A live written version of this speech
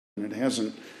It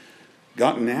hasn't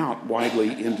gotten out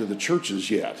widely into the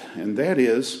churches yet, and that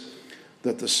is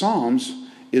that the Psalms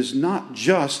is not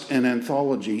just an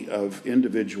anthology of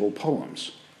individual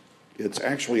poems. It's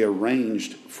actually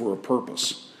arranged for a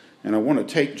purpose. And I want to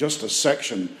take just a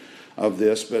section of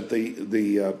this, but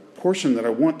the portion that I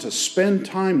want to spend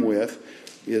time with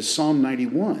is Psalm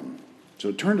 91.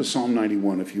 So turn to Psalm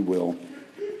 91, if you will.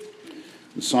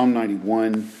 In Psalm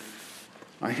 91,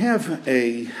 I have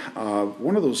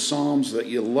one of those psalms that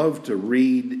you love to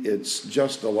read. It's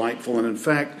just delightful. And in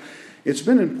fact, it's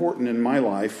been important in my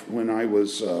life when I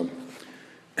was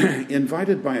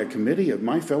invited by a committee of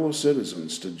my fellow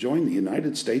citizens to join the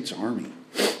United States Army.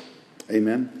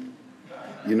 Amen?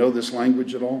 You know this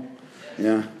language at all?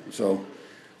 Yeah. So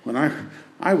when I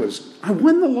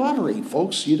won the lottery,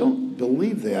 folks. You don't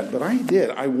believe that, but I did.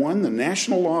 I won the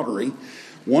national lottery.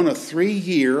 Won a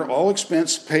 3-year,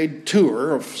 all-expense-paid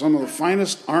tour of some of the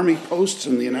finest Army posts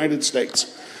in the United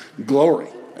States. Glory.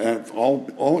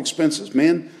 All expenses.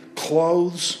 Man,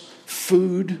 clothes,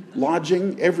 food,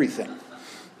 lodging, everything.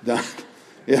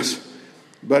 Yes.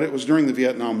 But it was during the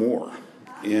Vietnam War.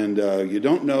 And you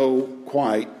don't know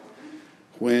quite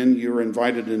when you're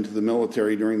invited into the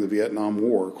military during the Vietnam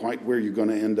War, quite where you're going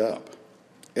to end up.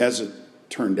 As it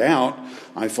turned out,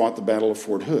 I fought the Battle of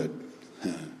Fort Hood.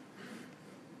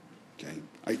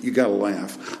 You got to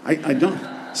laugh. I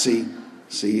don't see.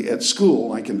 At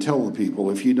school, I can tell the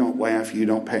people if you don't laugh, you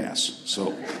don't pass.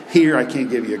 So here, I can't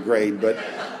give you a grade, but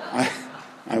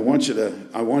I want you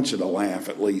to laugh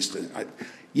at least.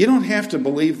 You don't have to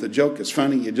believe the joke is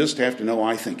funny. You just have to know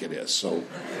I think it is. So,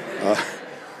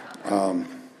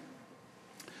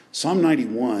 Psalm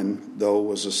 91 though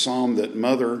was a psalm that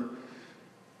Mother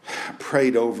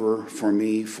prayed over for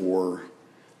me for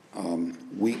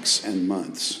weeks and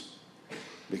months.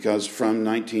 Because from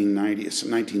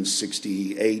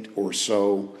 1968 or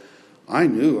so, I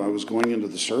knew I was going into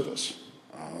the service.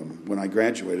 When I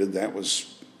graduated, that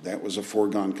was a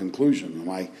foregone conclusion.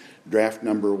 My draft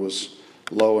number was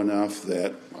low enough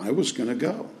that I was going to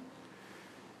go.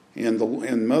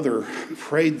 And Mother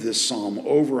prayed this psalm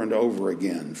over and over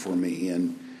again for me,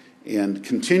 and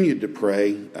continued to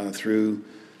pray through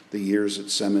the years at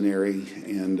seminary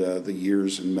and the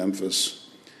years in Memphis.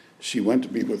 She went to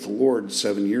be with the Lord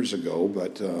 7 years ago,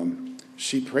 but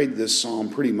she prayed this psalm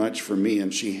pretty much for me,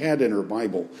 and she had in her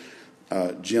Bible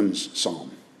Jim's psalm,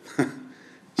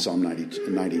 Psalm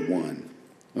 91.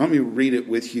 Let me read it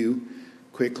with you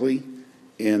quickly,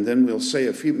 and then we'll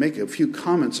make a few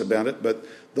comments about it, but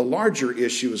the larger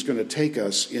issue is going to take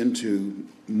us into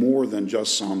more than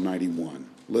just Psalm 91.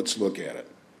 Let's look at it.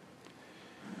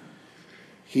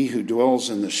 He who dwells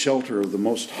in the shelter of the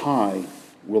Most High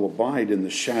will abide in the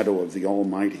shadow of the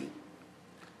Almighty.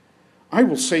 I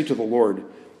will say to the Lord,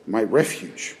 my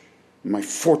refuge, my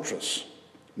fortress,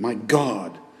 my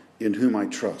God, in whom I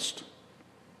trust.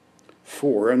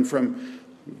 And from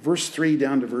verse 3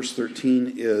 down to verse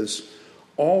 13 is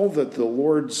all that the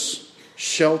Lord's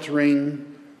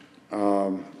sheltering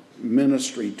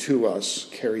ministry to us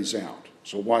carries out.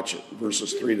 So watch it,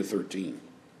 verses 3 to 13.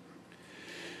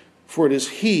 For it is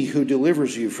he who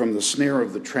delivers you from the snare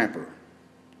of the trapper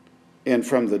and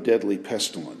from the deadly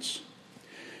pestilence.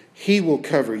 He will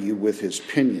cover you with his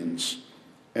pinions,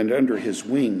 and under his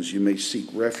wings you may seek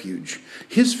refuge.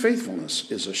 His faithfulness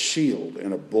is a shield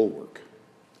and a bulwark.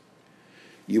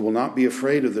 You will not be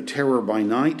afraid of the terror by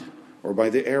night, or by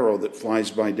the arrow that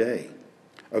flies by day,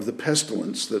 of the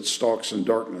pestilence that stalks in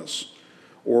darkness,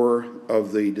 or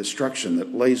of the destruction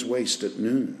that lays waste at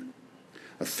noon.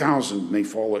 1,000 may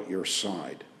fall at your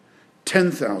side,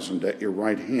 10,000 at your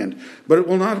right hand, but it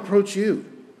will not approach you.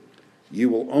 You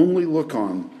will only look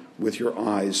on with your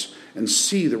eyes and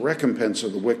see the recompense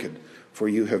of the wicked, for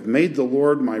you have made the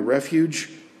Lord my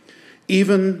refuge,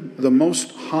 even the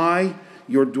Most High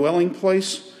your dwelling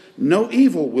place. No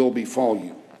evil will befall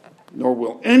you, nor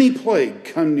will any plague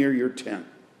come near your tent.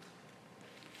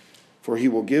 For he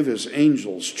will give his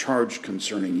angels charge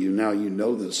concerning you. Now you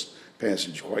know this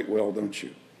passage quite well, don't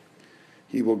you?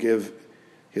 He will give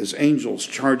his angels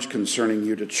charge concerning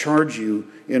you to charge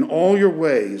you in all your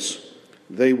ways.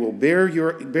 They will bear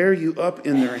you up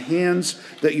in their hands,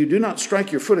 that you do not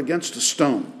strike your foot against a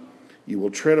stone. You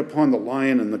will tread upon the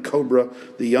lion and the cobra,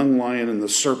 the young lion and the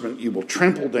serpent. You will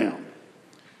trample down.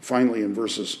 Finally, in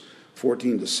verses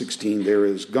 14 to 16, there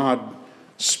is God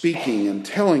speaking and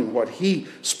telling what he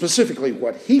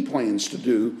plans to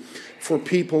do for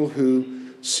people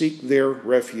who seek their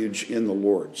refuge in the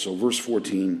Lord. So verse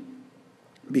 14,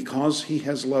 because he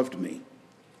has loved me,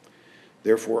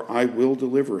 therefore I will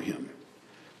deliver him.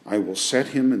 I will set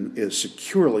him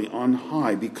securely on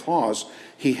high because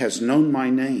he has known my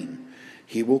name.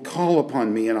 He will call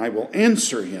upon me and I will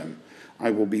answer him.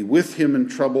 I will be with him in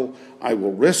trouble. I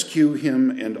will rescue him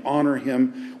and honor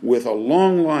him. With a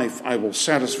long life I will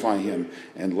satisfy him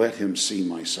and let him see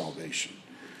my salvation.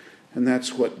 And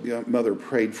that's what Mother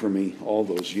prayed for me all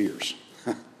those years.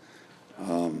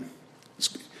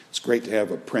 It's great to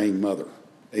have a praying mother.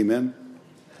 Amen?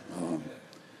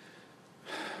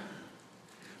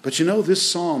 But you know, this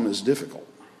psalm is difficult.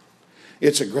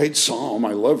 It's a great psalm.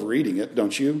 I love reading it,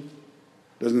 don't you?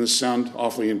 Doesn't this sound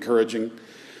awfully encouraging?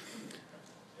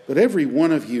 But every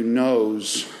one of you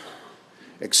knows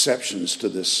exceptions to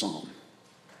this psalm.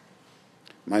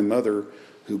 My mother,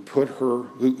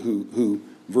 who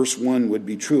verse 1 would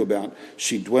be true about,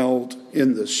 she dwelled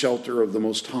in the shelter of the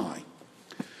Most High,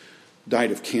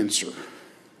 died of cancer,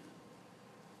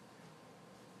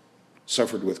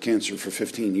 suffered with cancer for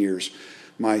 15 years.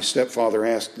 My stepfather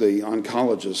asked the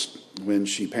oncologist when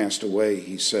she passed away,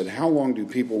 he said, how long do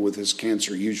people with this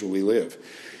cancer usually live?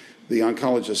 The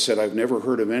oncologist said, I've never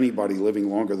heard of anybody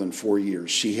living longer than 4 years.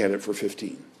 She had it for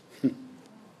 15.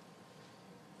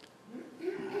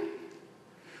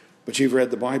 But you've read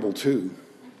the Bible too.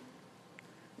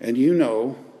 And you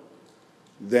know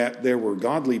that there were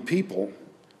godly people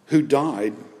who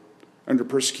died under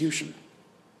persecution.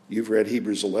 You've read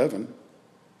Hebrews 11.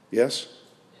 Yes?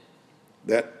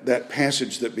 That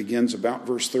passage that begins about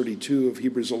verse 32 of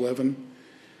Hebrews 11.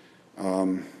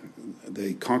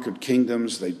 They conquered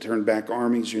kingdoms. They turned back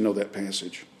armies. You know that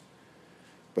passage.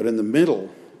 But in the middle,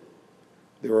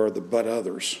 there are the but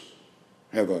others.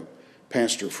 I have a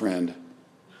pastor friend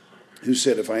who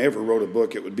said if I ever wrote a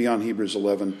book, it would be on Hebrews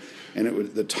 11, and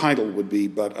the title would be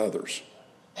But Others.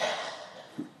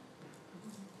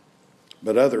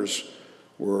 But others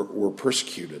were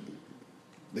persecuted.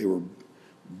 They were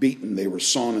beaten. They were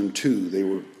sawn in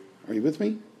two. Are you with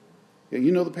me? Yeah,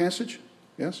 you know the passage?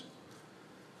 Yes?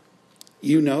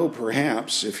 You know,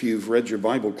 perhaps, if you've read your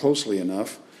Bible closely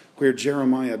enough, where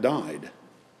Jeremiah died.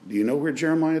 Do you know where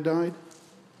Jeremiah died?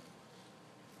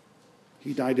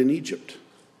 He died in Egypt.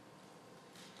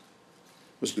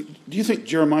 Do you think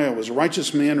Jeremiah was a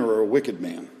righteous man or a wicked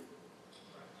man?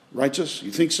 Righteous?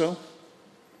 You think so?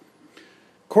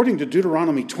 According to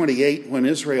Deuteronomy 28, when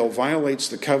Israel violates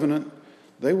the covenant,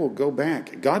 they will go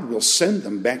back. God will send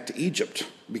them back to Egypt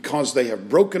because they have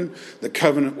broken the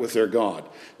covenant with their God.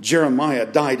 Jeremiah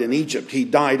died in Egypt. He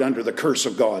died under the curse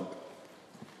of God.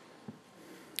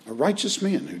 A righteous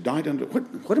man who died under...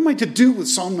 What am I to do with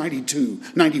Psalm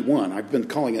 91? I've been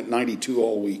calling it 92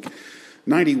 all week.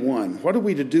 91. What are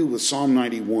we to do with Psalm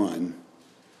 91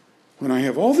 when I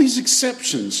have all these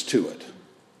exceptions to it?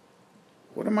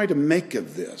 What am I to make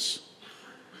of this?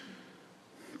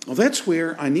 Well, that's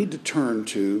where I need to turn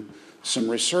to some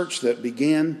research that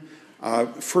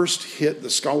first hit the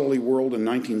scholarly world in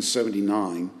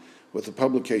 1979 with the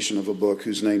publication of a book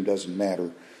whose name doesn't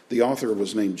matter. The author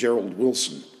was named Gerald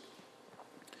Wilson.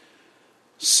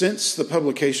 Since the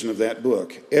publication of that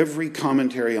book, every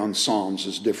commentary on Psalms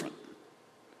is different.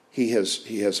 He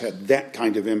has had that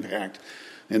kind of impact,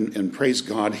 and praise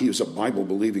God, he was a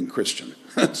Bible-believing Christian.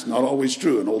 That's not always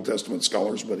true in Old Testament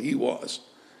scholars, but he was.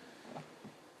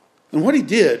 And what he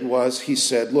did was he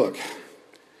said, look,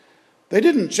 they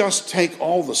didn't just take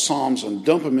all the Psalms and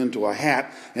dump them into a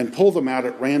hat and pull them out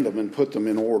at random and put them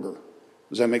in order.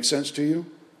 Does that make sense to you?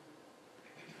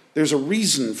 There's a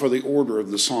reason for the order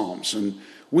of the Psalms, and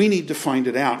we need to find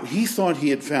it out. He thought he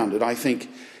had found it. I think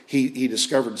he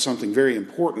discovered something very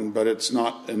important, but it's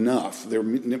not enough.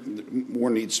 More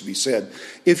needs to be said.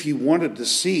 If you wanted to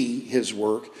see his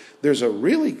work, there's a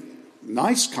really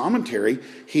nice commentary.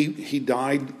 He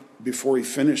died before he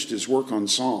finished his work on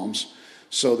Psalms.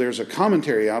 So there's a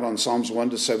commentary out on Psalms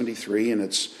 1 to 73, and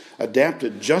it's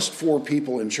adapted just for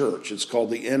people in church. It's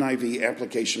called the NIV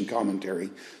Application Commentary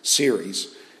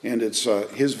Series, and it's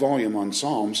his volume on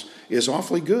Psalms is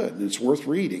awfully good, and it's worth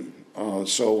reading.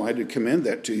 So I'd commend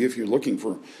that to you if you're looking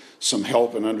for some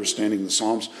help in understanding the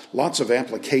Psalms. Lots of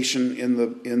application in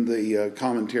the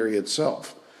commentary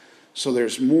itself. So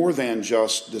there's more than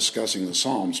just discussing the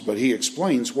Psalms, but he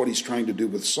explains what he's trying to do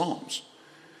with Psalms.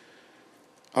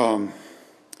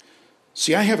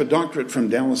 See, I have a doctorate from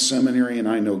Dallas Seminary, and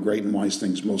I know great and wise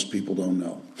things most people don't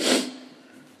know.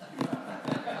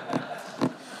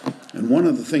 And one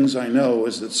of the things I know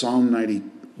is that Psalm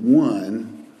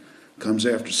 91 comes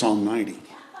after Psalm 90.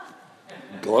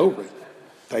 Glory.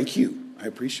 Thank you. I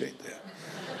appreciate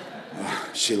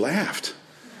that. She laughed.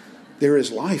 There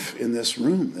is life in this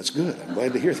room. That's good. I'm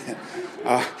glad to hear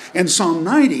that. And Psalm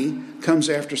 90 comes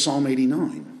after Psalm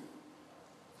 89.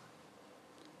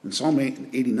 And Psalm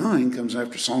 89 comes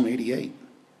after Psalm 88.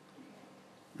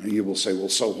 And you will say, well,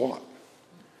 so what?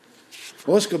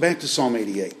 Well, let's go back to Psalm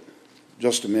 88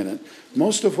 just a minute.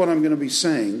 Most of what I'm going to be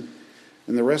saying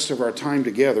and the rest of our time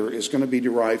together is going to be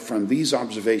derived from these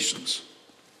observations.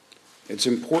 It's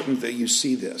important that you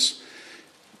see this.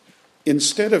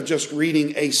 Instead of just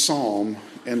reading a psalm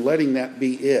and letting that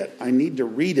be it, I need to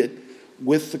read it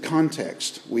with the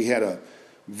context. We had a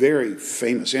very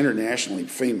famous, internationally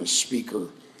famous speaker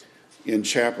in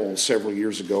chapel several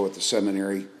years ago at the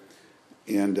seminary.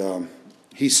 And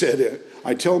he said,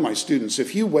 I tell my students,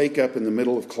 if you wake up in the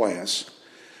middle of class,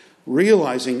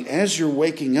 realizing as you're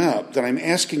waking up that I'm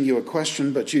asking you a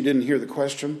question, but you didn't hear the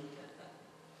question,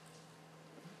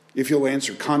 if you'll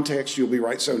answer context, you'll be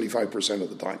right 75% of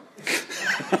the time.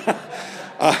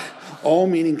 All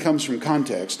meaning comes from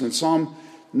context. And Psalm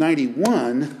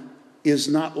 91 is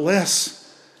not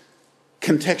less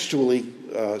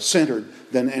contextually centered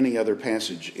than any other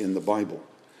passage in the Bible.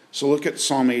 So look at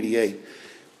Psalm 88.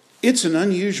 It's an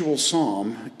unusual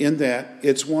psalm in that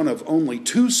it's one of only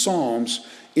 2 psalms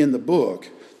in the book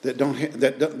that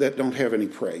don't have any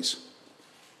praise.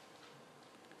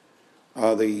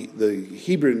 The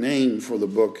Hebrew name for the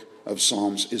book of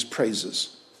Psalms is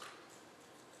praises.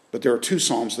 But there are 2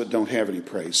 psalms that don't have any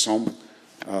praise. Psalm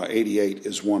 88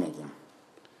 is one of them.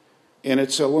 And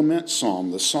it's a lament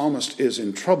psalm. The psalmist is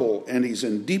in trouble, and he's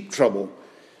in deep trouble.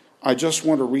 I just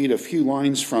want to read a few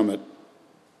lines from it.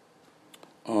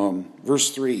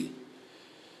 Verse 3.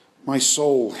 My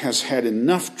soul has had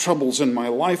enough troubles, and my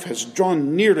life has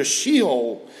drawn near to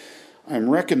Sheol. I am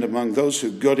reckoned among those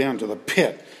who go down to the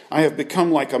pit. I have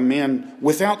become like a man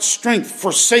without strength,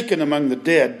 forsaken among the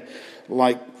dead,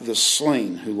 like the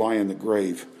slain who lie in the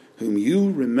grave, whom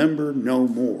you remember no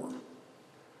more.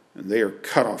 And they are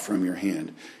cut off from your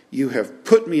hand. You have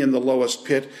put me in the lowest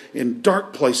pit, in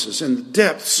dark places, in the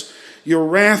depths. Your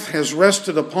wrath has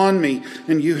rested upon me,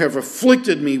 and you have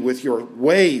afflicted me with your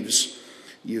waves.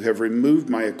 You have removed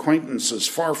my acquaintances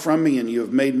far from me, and you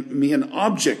have made me an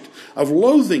object of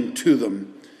loathing to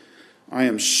them. I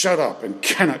am shut up and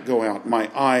cannot go out. My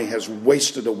eye has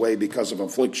wasted away because of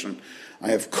affliction. I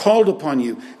have called upon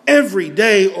you every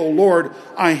day, O Lord.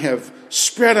 I have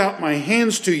spread out my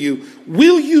hands to you.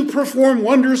 Will you perform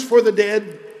wonders for the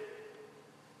dead?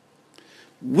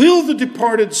 Will the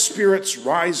departed spirits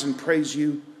rise and praise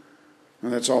you?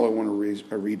 And that's all I want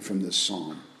to read from this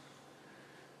psalm.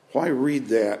 Why read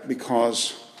that?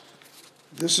 Because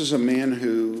this is a man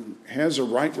who has a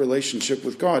right relationship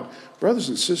with God. Brothers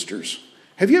and sisters,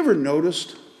 have you ever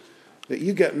noticed that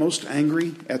you get most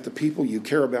angry at the people you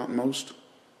care about most?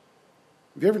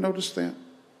 Have you ever noticed that?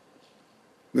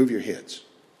 Move your heads.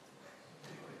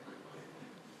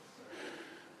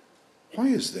 Why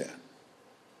is that?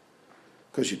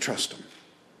 Because you trust them.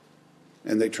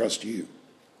 And they trust you.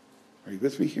 Are you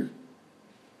with me here?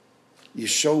 You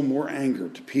show more anger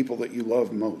to people that you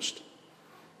love most.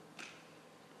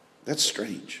 That's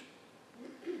strange.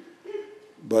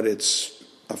 But it's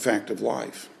a fact of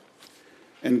life.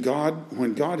 And God,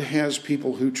 when God has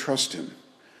people who trust him,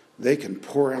 they can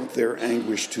pour out their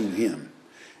anguish to him,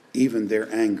 even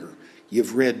their anger.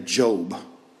 You've read Job.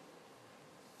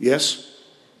 Yes?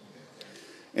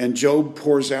 And Job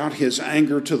pours out his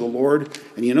anger to the Lord.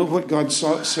 And you know what God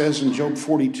says in Job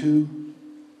 42?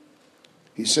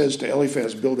 He says to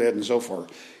Eliphaz, Bildad, and Zophar,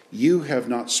 you have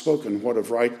not spoken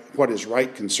what is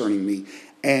right concerning me,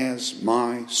 as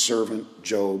my servant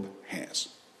Job has.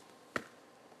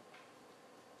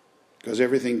 Because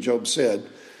everything Job said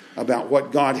about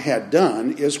what God had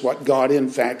done is what God in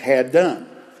fact had done.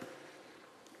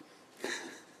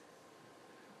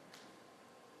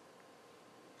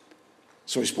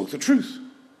 So he spoke the truth.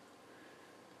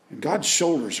 And God's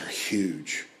shoulders are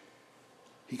huge.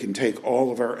 He can take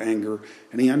all of our anger,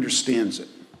 and he understands it.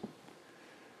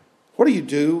 What do you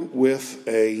do with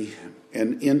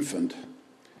an infant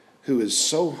who is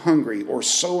so hungry or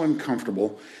so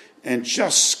uncomfortable and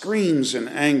just screams in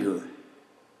anger?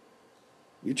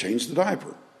 You change the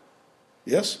diaper.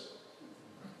 Yes?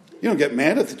 You don't get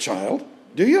mad at the child,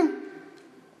 do you?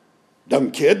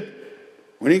 Dumb kid.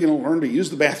 When are you going to learn to use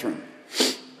the bathroom?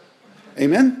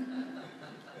 Amen?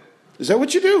 Is that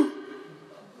what you do?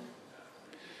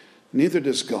 Neither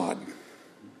does God.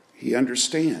 He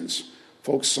understands.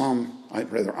 Folks,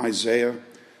 Isaiah,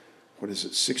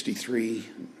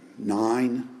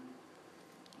 63:9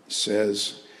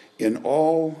 says, in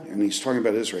all, and he's talking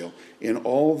about Israel, in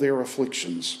all their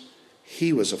afflictions,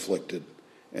 he was afflicted,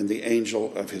 and the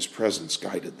angel of his presence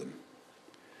guided them.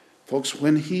 Folks,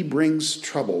 when he brings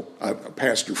trouble, a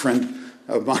pastor friend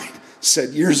of mine said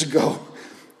years ago,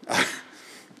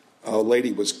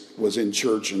 lady was in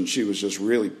church, and she was just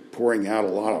really pouring out a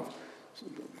lot of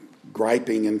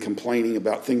griping and complaining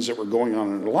about things that were going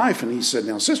on in her life. And he said,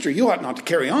 "Now, sister, you ought not to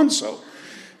carry on so."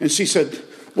 And she said,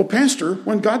 "Well, Pastor,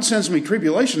 when God sends me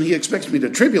tribulation, he expects me to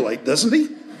tribulate, doesn't he?"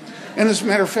 And as a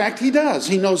matter of fact, he does.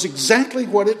 He knows exactly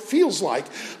what it feels like.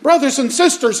 Brothers and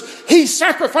sisters, he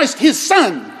sacrificed his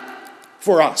son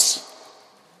for us.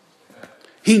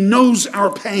 He knows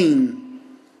our pain.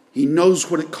 He knows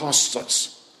what it costs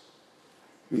us.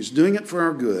 He's doing it for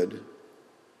our good,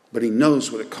 but he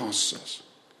knows what it costs us.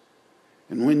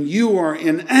 And when you are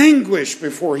in anguish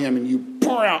before him and you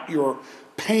pour out your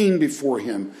pain before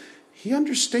him, he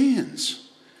understands.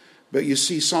 But you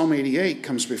see, Psalm 88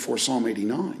 comes before Psalm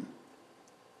 89.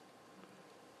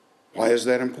 Why is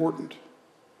that important?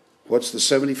 What's the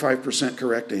 75%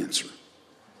 correct answer?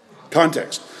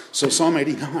 Context. So Psalm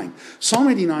 89. Psalm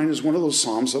 89 is one of those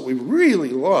psalms that we really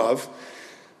love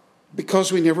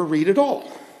because we never read it all.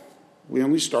 We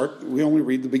only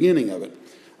read the beginning of it.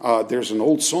 There's an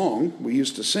old song we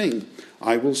used to sing.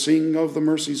 "I will sing of the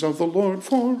mercies of the Lord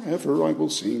forever. I will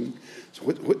sing." So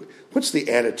what's the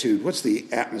attitude? What's the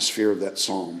atmosphere of that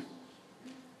psalm?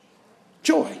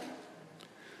 Joy.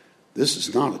 This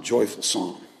is not a joyful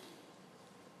psalm.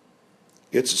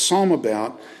 It's a psalm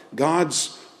about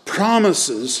God's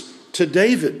promises to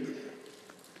David.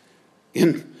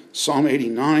 In Psalm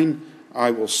 89,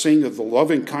 "I will sing of the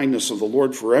loving kindness of the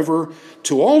Lord forever.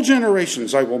 To all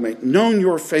generations I will make known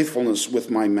your faithfulness with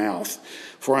my mouth.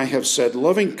 For I have said,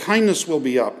 loving kindness will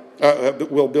be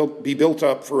built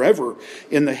up forever.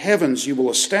 In the heavens you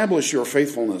will establish your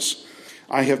faithfulness.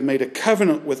 I have made a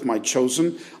covenant with my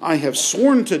chosen. I have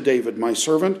sworn to David, my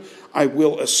servant, I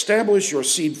will establish your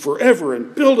seed forever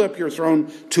and build up your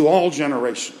throne to all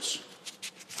generations."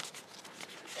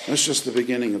 That's just the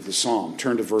beginning of the psalm.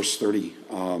 Turn to verse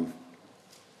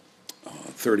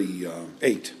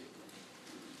 38.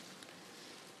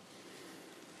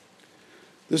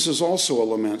 This is also a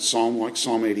lament psalm like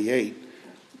Psalm 88,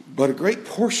 but a great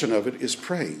portion of it is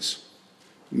praise.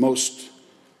 Most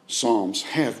psalms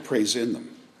have praise in them.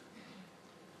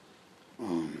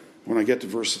 When I get to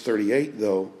verse 38,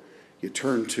 though, you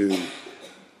turn to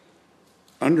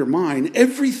undermine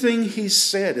everything he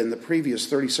said in the previous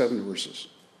 37 verses.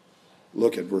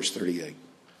 Look at verse 38.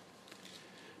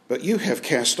 "But you have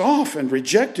cast off and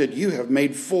rejected. You've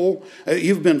been full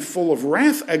of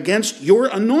wrath against your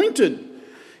anointed.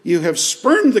 You have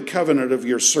spurned the covenant of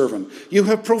your servant. You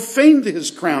have profaned his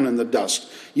crown in the dust.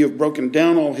 You have broken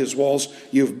down all his walls.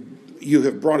 You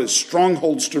have brought his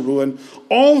strongholds to ruin.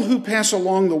 All who pass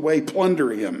along the way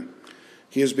plunder him.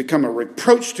 He has become a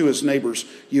reproach to his neighbors.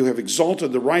 You have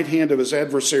exalted the right hand of his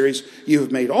adversaries. You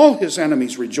have made all his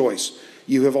enemies rejoice.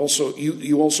 You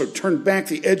also turned back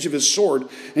the edge of his sword,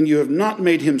 and you have not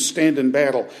made him stand in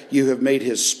battle. You have made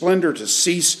his splendor to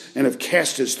cease and have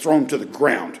cast his throne to the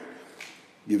ground.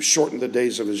 You've shortened the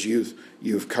days of his youth.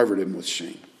 You have covered him with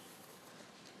shame."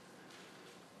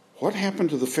 What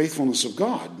happened to the faithfulness of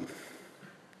God?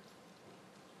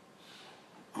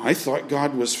 I thought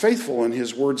God was faithful and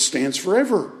his word stands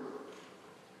forever.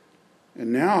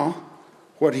 And now,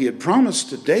 what he had promised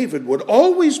to David would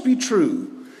always be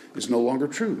true is no longer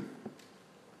true.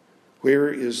 Where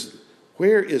is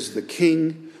the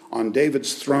king on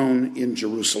David's throne in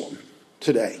Jerusalem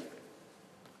today?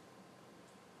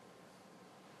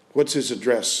 What's his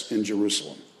address in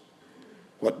Jerusalem?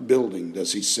 What building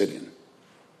does he sit in?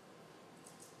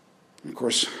 And of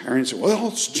course, Arian said, "Well,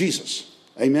 it's Jesus."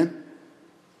 Amen?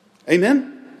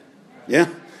 Amen? Yeah?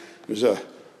 There's a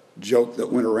joke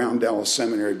that went around Dallas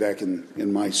Seminary back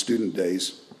in my student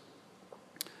days.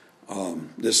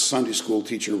 This Sunday school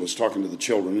teacher was talking to the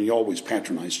children, and he always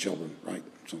patronized children, right?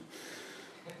 So,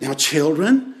 "Now,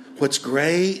 children, what's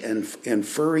gray and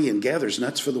furry and gathers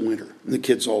nuts for the winter?" And the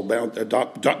kids all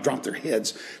drop their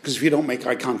heads, because if you don't make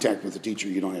eye contact with the teacher,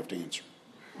 you don't have to answer.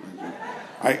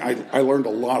 I learned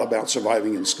a lot about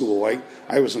surviving in school.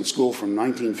 I was in school from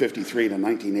 1953 to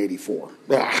 1984.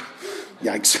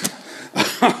 Yikes.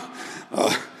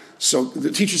 So the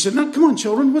teacher said, "No, come on,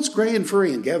 children. What's gray and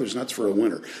furry and gathers nuts for a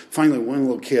winter?" Finally, one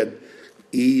little kid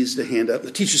eased a hand up. The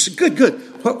teacher said, Good.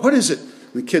 What is it?"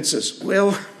 And the kid says,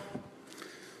 "Well,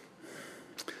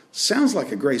 sounds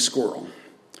like a gray squirrel,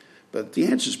 but the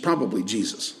answer is probably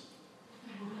Jesus."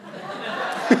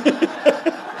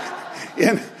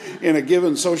 In a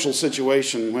given social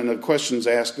situation, when a question's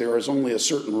asked, there is only a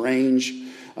certain range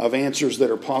of answers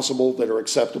that are possible, that are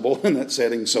acceptable in that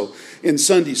setting. So in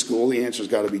Sunday school, the answer's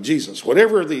got to be Jesus.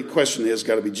 Whatever the question is,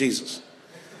 got to be Jesus.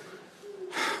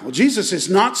 Well, Jesus is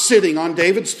not sitting on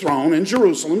David's throne in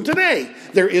Jerusalem today.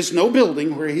 There is no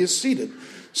building where he is seated.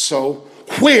 So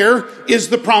where is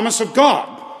the promise of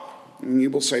God? And you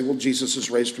will say, well, Jesus is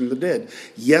raised from the dead.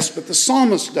 Yes, but the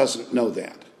psalmist doesn't know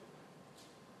that.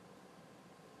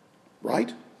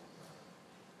 Right?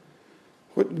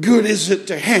 What good is it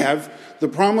to have the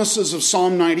promises of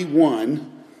Psalm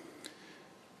 91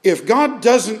 if God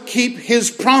doesn't keep his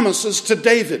promises to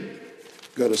David?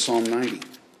 Go to Psalm 90.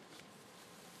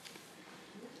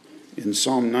 In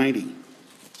Psalm 90,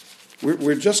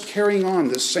 we're just carrying on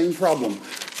this same problem.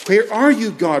 Where are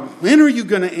you, God? When are you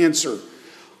going to answer?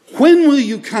 When will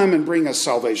you come and bring us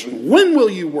salvation? When will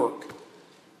you work?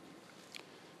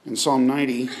 In Psalm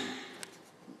 90,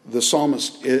 the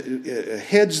psalmist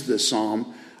heads the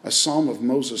psalm, a psalm of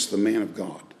Moses, the man of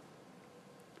God.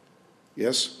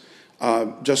 Yes?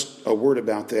 Just a word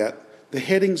about that. The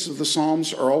headings of the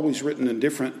Psalms are always written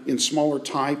in smaller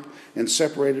type and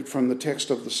separated from the text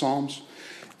of the Psalms.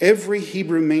 Every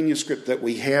Hebrew manuscript that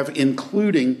we have,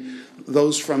 including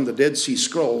those from the Dead Sea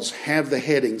Scrolls, have the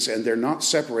headings, and they're not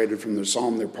separated from the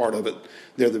Psalm. They're part of it.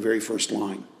 They're the very first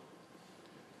line.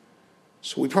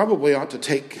 So we probably ought to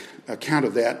take account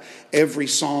of that. Every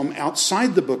Psalm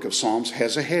outside the book of Psalms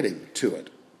has a heading to it.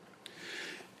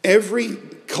 Every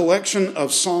collection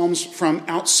of Psalms from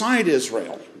outside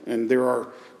Israel, and there are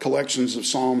collections of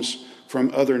Psalms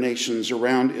from other nations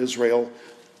around Israel,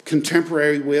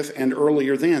 contemporary with and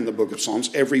earlier than the book of Psalms,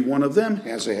 every one of them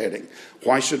has a heading.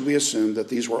 Why should we assume that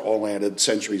these were all added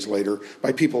centuries later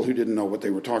by people who didn't know what they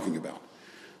were talking about?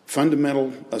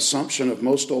 Fundamental assumption of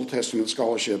most Old Testament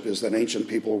scholarship is that ancient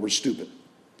people were stupid.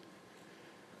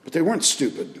 But they weren't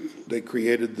stupid. They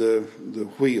created the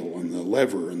wheel and the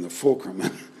lever and the fulcrum.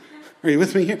 Are you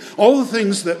with me here? All the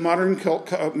things that modern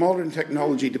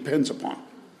technology depends upon.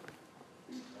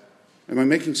 Am I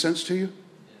making sense to you?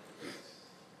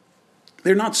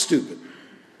 They're not stupid.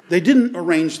 They didn't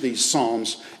arrange these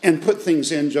psalms and put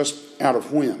things in just out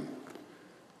of whim.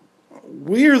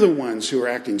 We're the ones who are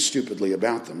acting stupidly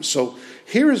about them. So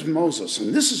here is Moses,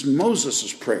 and this is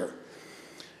Moses' prayer.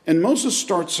 And Moses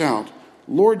starts out,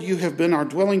 Lord, you have been our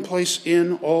dwelling place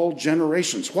in all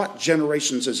generations. What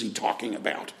generations is he talking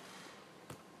about?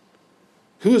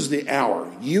 Who is the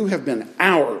our? You have been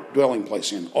our dwelling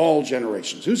place in all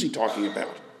generations. Who's he talking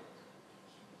about?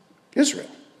 Israel.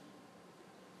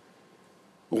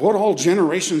 What all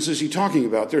generations is he talking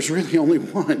about? There's really only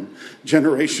one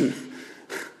generation.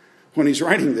 When he's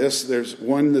writing this, there's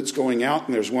one that's going out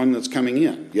and there's one that's coming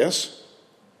in. Yes?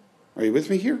 Are you with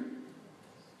me here?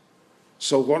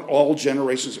 So what all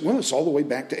generations? Well, it's all the way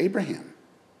back to Abraham.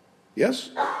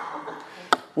 Yes?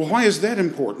 Well, why is that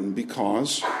important?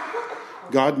 Because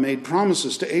God made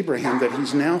promises to Abraham that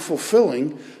he's now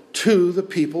fulfilling to the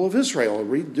people of Israel.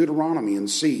 Read Deuteronomy and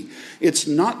see. It's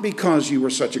not because you were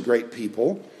such a great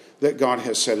people that God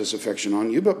has set his affection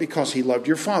on you, but because he loved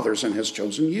your fathers and has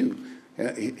chosen you,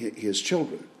 his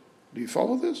children. Do you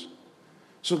follow this?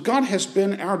 So God has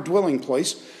been our dwelling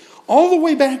place all the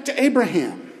way back to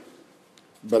Abraham.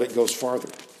 But it goes farther.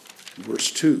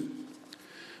 Verse 2.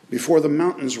 Before the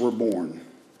mountains were born,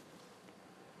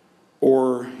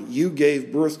 or you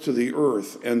gave birth to the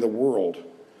earth and the world,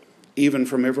 even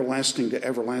from everlasting to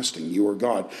everlasting, you are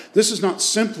God. This is not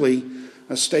simply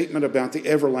a statement about the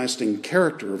everlasting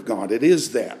character of God. It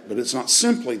is that, but it's not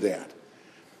simply that.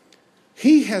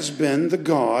 He has been the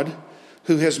God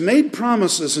who has made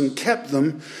promises and kept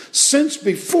them since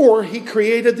before he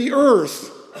created the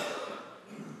earth.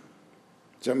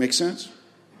 Does that make sense?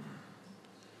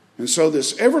 And so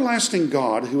this everlasting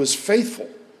God who is faithful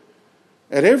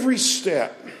at every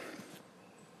step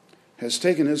has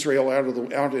taken Israel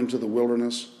out into the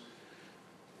wilderness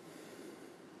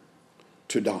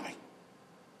to die.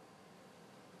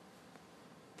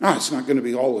 It's not going to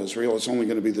be all Israel. It's only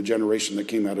going to be the generation that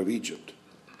came out of Egypt.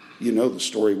 You know the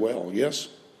story well, yes?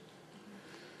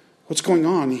 What's going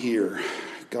on here?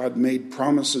 God made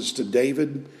promises to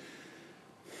David,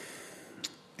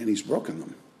 and he's broken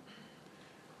them.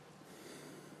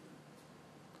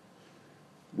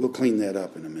 We'll clean that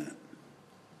up in a minute.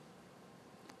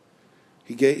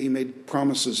 He made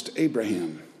promises to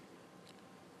Abraham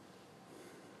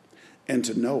and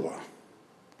to Noah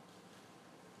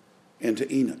and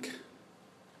to Enoch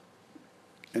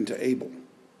and to Abel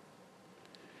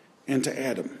and to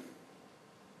Adam.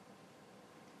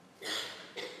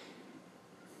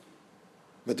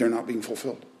 But they're not being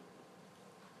fulfilled.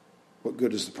 What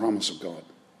good is the promise of God?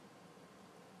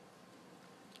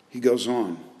 He goes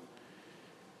on.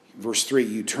 Verse 3,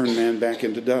 you turn man back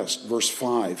into dust. Verse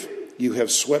 5, you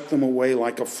have swept them away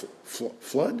like a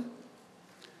flood?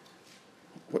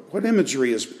 What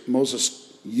imagery is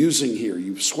Moses using here?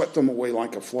 You've swept them away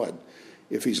like a flood.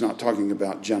 If he's not talking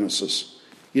about Genesis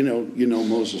You know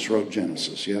Moses wrote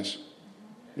Genesis, yes?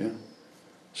 Yeah.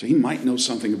 So he might know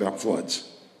something about floods.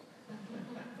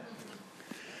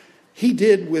 He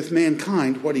did with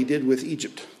mankind what he did with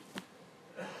Egypt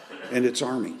and its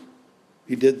army.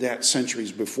 He did that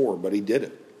centuries before, but he did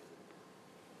it.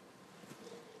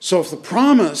 So if the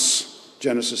promise,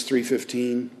 Genesis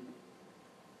 3:15,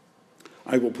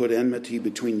 I will put enmity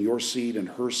between your seed and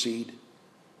her seed.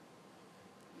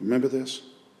 Remember this?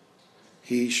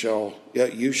 You shall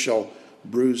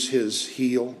bruise his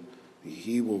heel.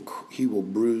 He will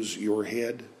bruise your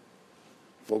head.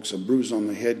 Folks, a bruise on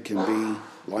the head can be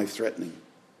life-threatening.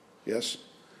 Yes?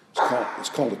 It's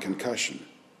called a concussion.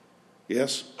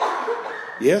 Yes?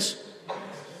 Yes?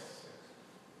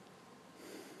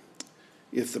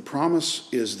 If the promise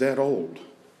is that old,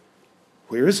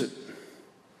 where is it?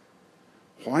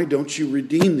 Why don't you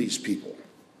redeem these people?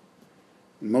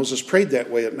 And Moses prayed that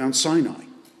way at Mount Sinai.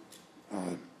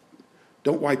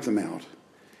 Don't wipe them out.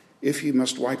 If you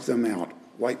must wipe them out,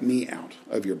 wipe me out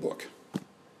of your book.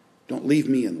 Don't leave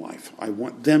me in life. I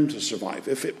want them to survive.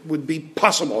 If it would be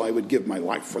possible, I would give my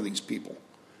life for these people.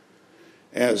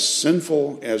 As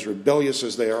sinful, as rebellious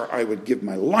as they are, I would give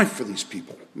my life for these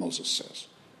people, Moses says.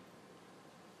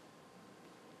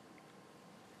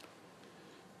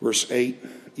 Verse 8,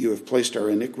 you have placed our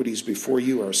iniquities before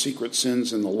you, our secret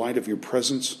sins in the light of your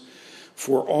presence.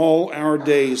 For all our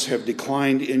days have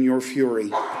declined in your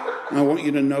fury. And I want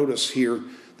you to notice here,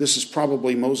 this is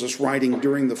probably Moses writing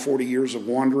during the 40 years of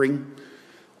wandering.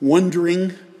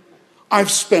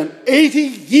 I've spent 80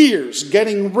 years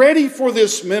getting ready for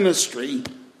this ministry,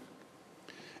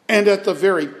 and at the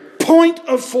very point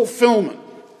of fulfillment,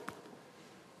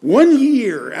 1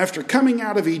 year after coming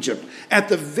out of Egypt, at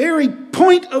the very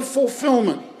point of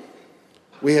fulfillment,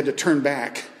 we had to turn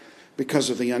back because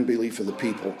of the unbelief of the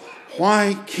people.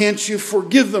 Why can't you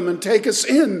forgive them and take us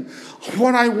in?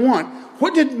 What I want.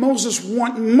 What did Moses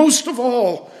want most of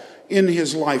all in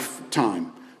his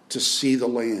lifetime? To see the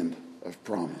land of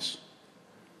promise.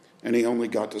 And he only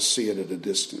got to see it at a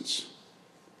distance.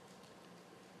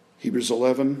 Hebrews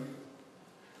 11,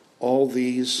 all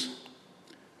these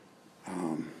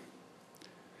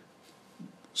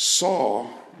saw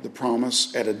the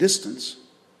promise at a distance,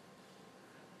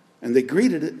 and they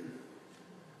greeted it,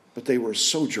 but they were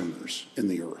sojourners in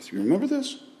the earth. You remember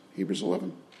this? Hebrews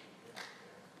 11.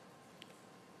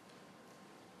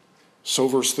 So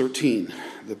verse 13,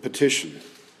 the petition.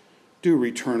 Do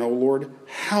return, O Lord.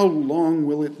 How long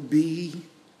will it be?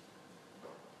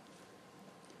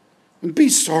 And be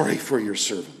sorry for your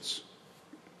servants.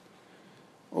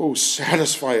 Oh,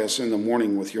 satisfy us in the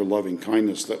morning with your loving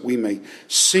kindness, that we may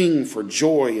sing for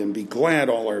joy and be glad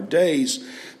all our days.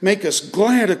 Make us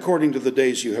glad according to the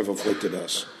days you have afflicted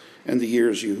us, and the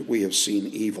years we have seen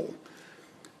evil.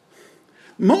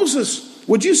 Moses,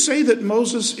 would you say that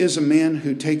Moses is a man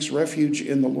who takes refuge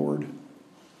in the Lord?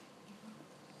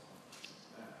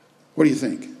 What do you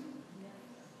think?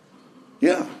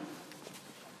 Yeah.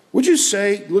 Would you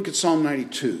say, look at Psalm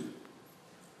 92.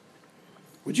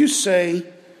 Would you say,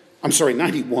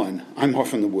 91. I'm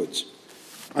off in the woods.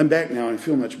 I'm back now and I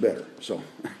feel much better. So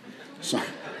Psalm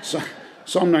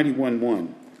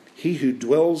 91:1. He who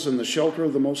dwells in the shelter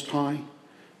of the Most High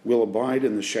will abide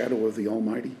in the shadow of the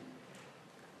Almighty.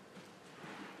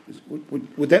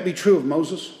 Would that be true of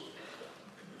Moses?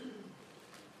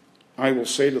 I will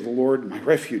say to the Lord, my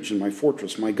refuge and my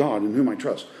fortress, my God, in whom I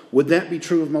trust. Would that be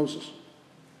true of Moses?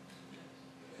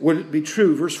 Would it be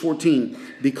true, verse 14,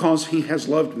 because he has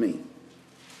loved me?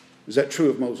 Is that true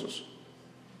of Moses?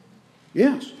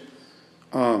 Yes.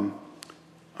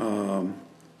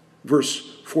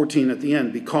 Verse 14 at the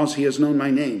end, because he has known my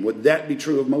name. Would that be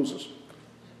true of Moses?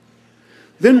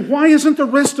 Then why isn't the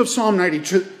rest of Psalm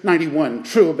 91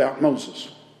 true about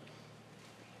Moses?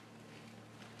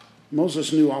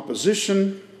 Moses knew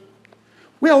opposition.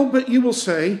 Well, but you will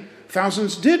say,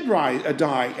 thousands did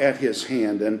die at his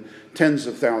hand and tens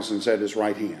of thousands at his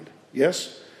right hand.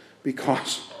 Yes,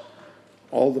 because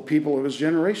all the people of his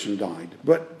generation died.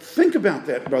 But think about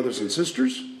that, brothers and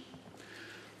sisters.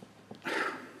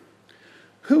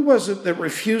 Who was it that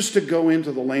refused to go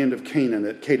into the land of Canaan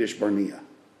at Kadesh Barnea?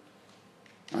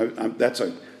 That's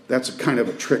a kind of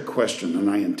a trick question, and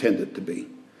I intend it to be.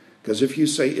 Because if you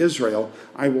say Israel,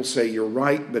 I will say you're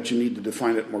right, but you need to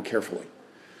define it more carefully.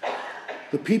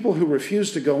 The people who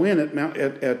refused to go in at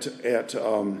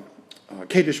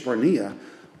Kadesh Barnea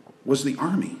was the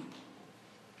army.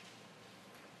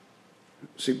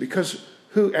 See, because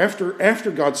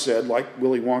after God said, like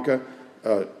Willy Wonka,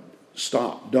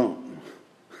 stop, don't.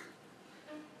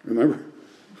 Remember?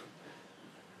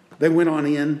 They went on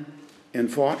in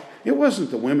and fought. It wasn't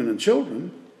the women and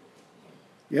children.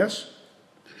 Yes?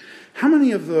 How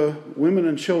many of the women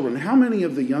and children, how many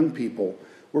of the young people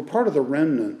were part of the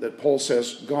remnant that Paul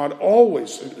says God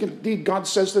always, indeed God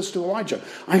says this to Elijah,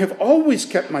 I have always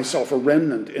kept myself a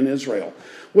remnant in Israel.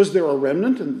 Was there a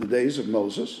remnant in the days of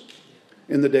Moses?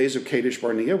 In the days of Kadesh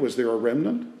Barnea, was there a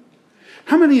remnant?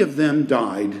 How many of them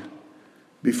died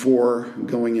before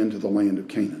going into the land of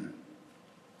Canaan?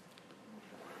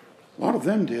 A lot of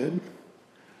them did.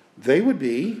 They would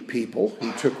be people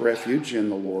who took refuge in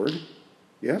the Lord.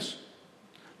 Yes?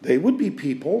 They would be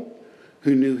people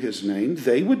who knew his name.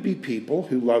 They would be people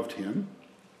who loved him.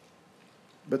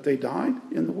 But they died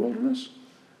in the wilderness.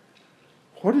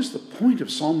 What is the point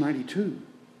of Psalm 92?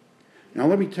 Now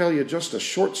let me tell you just a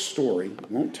short story. It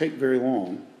won't take very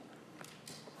long.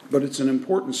 But it's an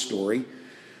important story.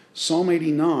 Psalm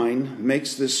 89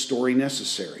 makes this story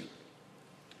necessary.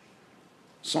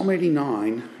 Psalm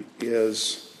 89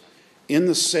 is in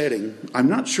the setting. I'm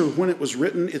not sure when it was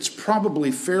written. It's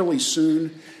probably fairly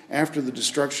soon after the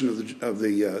destruction of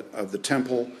the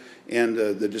temple and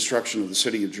the destruction of the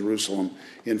city of Jerusalem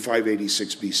in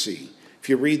 586 BC. If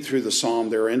you read through the psalm,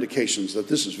 there are indications that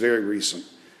this is very recent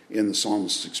in the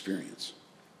psalmist's experience.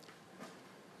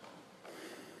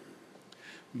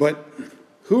 But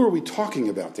who are we talking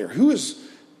about there? Who is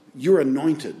your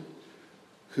anointed,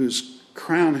 whose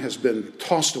crown has been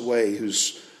tossed away,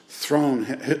 whose throne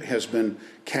has been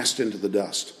cast into the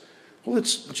dust? Well,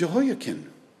 it's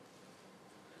Jehoiakim.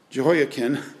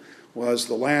 Jehoiakim was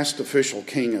the last official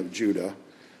king of Judah.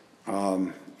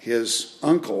 His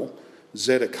uncle,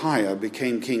 Zedekiah,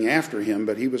 became king after him,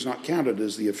 but he was not counted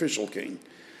as the official king.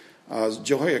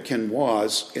 Jehoiakim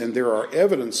was, and there are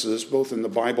evidences both in the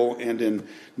Bible and in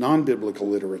non-biblical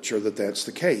literature that that's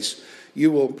the case. You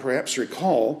will perhaps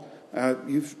recall,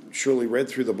 you've surely read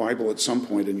through the Bible at some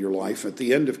point in your life, at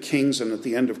the end of Kings and at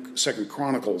the end of 2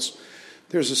 Chronicles,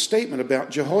 there's a statement about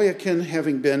Jehoiakim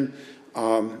having been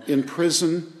in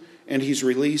prison, and he's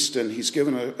released, and he's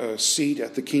given a seat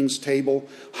at the king's table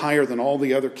higher than all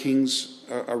the other kings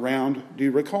around. Do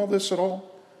you recall this at all?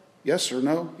 Yes or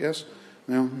no? Yes?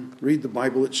 Now, read the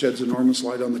Bible. It sheds enormous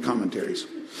light on the commentaries.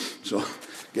 So,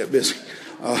 get busy.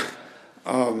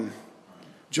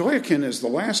 Jehoiakim is the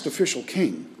last official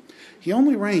king. He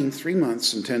only reigned 3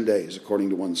 months and 10 days, according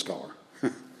to one scholar.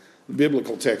 The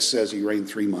biblical text says he reigned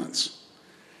 3 months.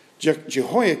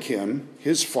 Jehoiakim,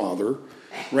 his father,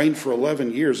 reigned for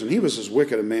 11 years, and he was as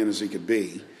wicked a man as he could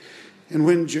be. And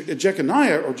when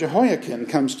Jehoiakim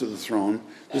comes to the throne,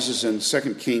 this is in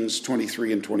 2 Kings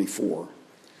 23 and 24.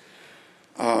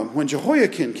 When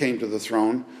Jehoiakim came to the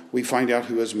throne, we find out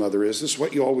who his mother is. This is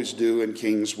what you always do in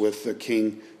Kings with the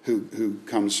king who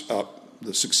comes up,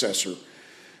 the successor.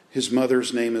 His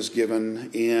mother's name is given,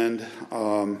 and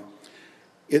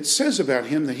it says about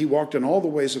him that he walked in all the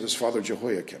ways of his father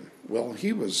Jehoiakim. Well,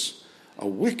 he was a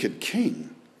wicked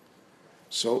king.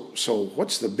 So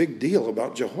what's the big deal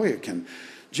about Jehoiakim?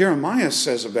 Jeremiah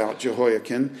says about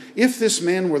Jehoiakim, if this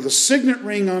man were the signet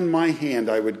ring on my hand,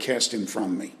 I would cast him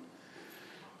from me.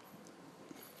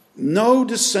 No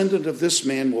descendant of this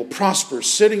man will prosper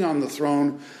sitting on the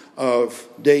throne of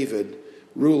David,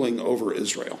 ruling over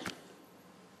Israel.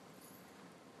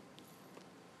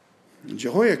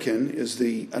 Jehoiakim is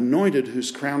the anointed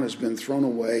whose crown has been thrown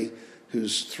away,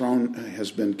 whose throne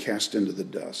has been cast into the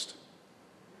dust.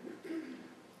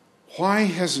 Why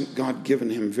hasn't God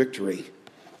given him victory?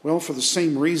 Well, for the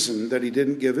same reason that he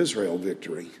didn't give Israel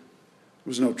victory. There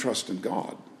was no trust in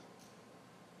God.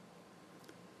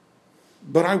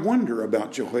 But I wonder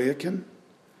about Jehoiakim.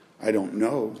 I don't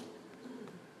know.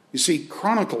 You see,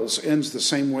 Chronicles ends the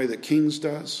same way that Kings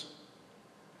does.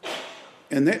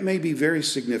 And that may be very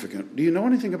significant. Do you know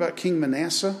anything about King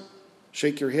Manasseh?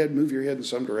 Shake your head, move your head in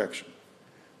some direction.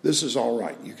 This is all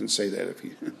right. You can say that if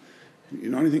you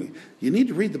know anything. You need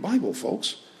to read the Bible,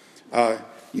 folks.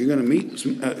 You're going to meet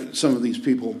some of these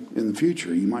people in the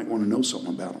future. You might want to know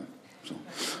something about them.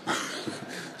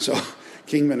 So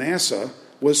King Manasseh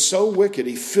was so wicked,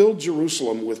 he filled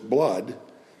Jerusalem with blood,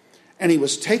 and he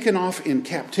was taken off in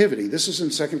captivity. This is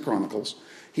in 2 Chronicles.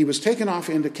 He was taken off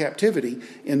into captivity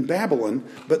in Babylon,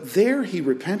 but there he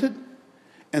repented,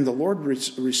 and the Lord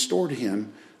restored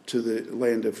him to the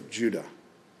land of Judah,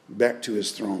 back to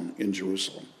his throne in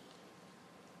Jerusalem.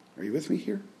 Are you with me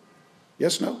here?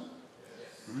 Yes, no?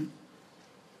 All right.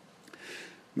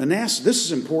 Manasseh, this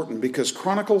is important because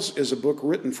Chronicles is a book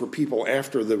written for people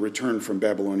after the return from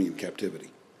Babylonian captivity.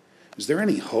 Is there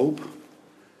any hope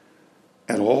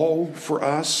at all for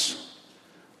us?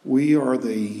 We are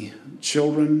the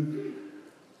children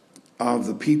of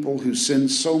the people who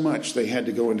sinned so much they had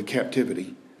to go into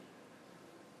captivity.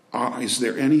 Is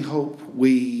there any hope?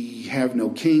 We have no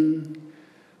king.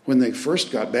 When they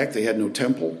first got back, they had no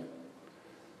temple.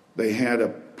 They had a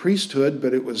priesthood,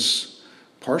 but it was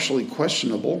partially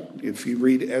questionable. If you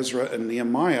read Ezra and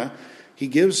Nehemiah, he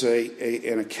gives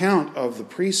an account of the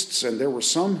priests, and there were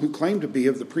some who claimed to be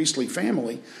of the priestly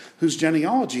family whose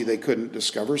genealogy they couldn't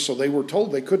discover, so they were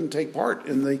told they couldn't take part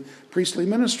in the priestly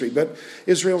ministry. But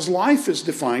Israel's life is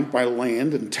defined by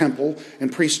land and temple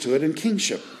and priesthood and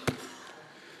kingship.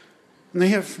 And they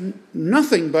have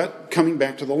nothing but coming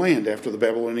back to the land after the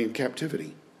Babylonian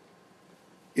captivity.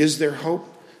 Is there hope?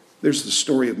 There's the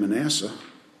story of Manasseh.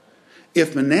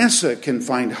 If Manasseh can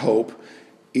find hope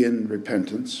in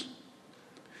repentance,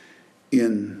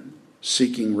 in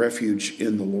seeking refuge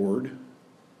in the Lord,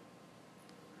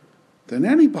 then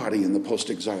anybody in the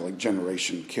post-exilic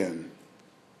generation can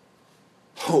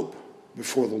hope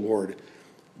before the Lord.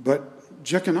 But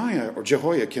Jeconiah or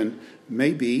Jehoiakim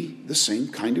may be the same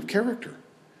kind of character.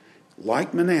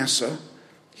 Like Manasseh,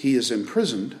 he is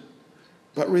imprisoned,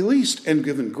 but released and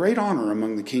given great honor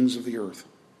among the kings of the earth.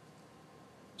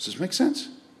 Does this make sense?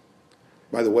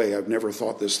 By the way, I've never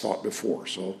thought this thought before,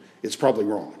 so it's probably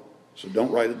wrong. So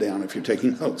don't write it down if you're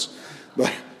taking notes.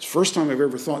 But it's the first time I've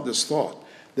ever thought this thought,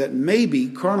 that maybe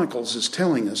Chronicles is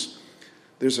telling us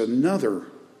there's another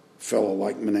fellow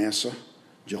like Manasseh,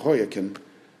 Jehoiakim,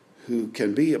 who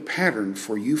can be a pattern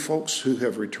for you folks who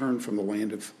have returned from the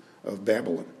land of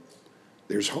Babylon.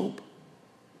 There's hope.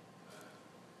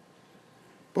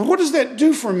 But what does that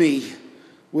do for me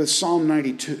with Psalm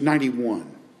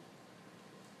 91?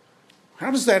 How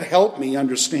does that help me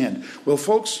understand? Well,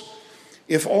 folks,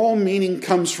 if all meaning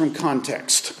comes from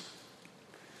context,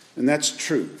 and that's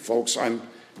true, folks, I'm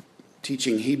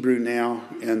teaching Hebrew now,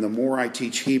 and the more I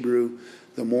teach Hebrew,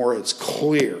 the more it's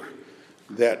clear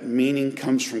that meaning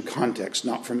comes from context,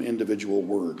 not from individual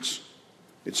words.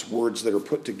 It's words that are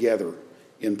put together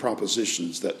in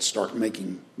propositions that start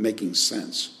making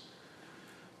sense.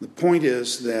 The point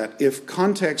is that if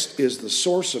context is the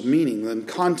source of meaning, then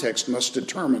context must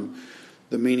determine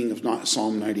the meaning of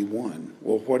Psalm 91.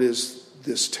 Well, what is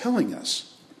this telling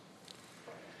us?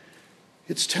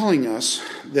 It's telling us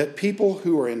that people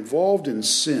who are involved in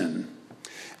sin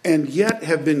and yet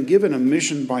have been given a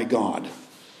mission by God.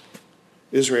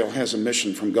 Israel has a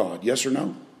mission from God. Yes or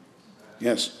no?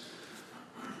 Yes.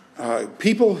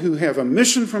 People who have a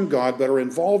mission from God but are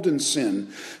involved in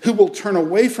sin, who will turn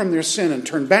away from their sin and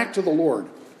turn back to the Lord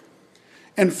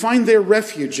and find their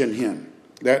refuge in Him.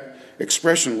 That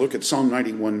expression, look at Psalm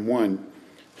 91:1.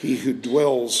 He who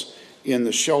dwells in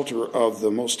the shelter of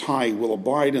the Most High will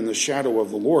abide in the shadow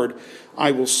of the Lord.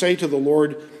 I will say to the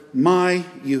Lord,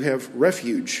 you have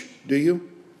refuge. Do you?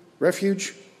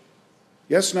 Refuge?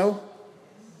 Yes, no?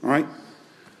 All right.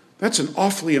 That's an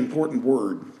awfully important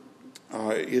word.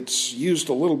 It's used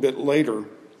a little bit later.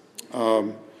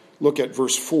 Look at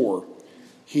verse 4.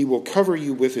 He will cover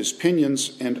you with his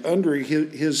pinions, and under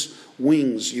his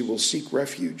wings you will seek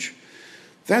refuge.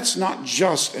 That's not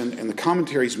just, and the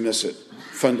commentaries miss it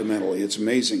fundamentally. It's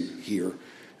amazing here.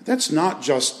 That's not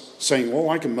just saying, well,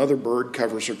 like a mother bird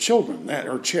covers her children,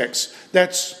 or chicks.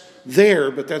 That's there,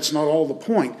 but that's not all the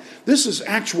point. This is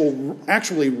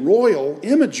actually royal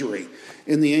imagery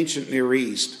in the ancient Near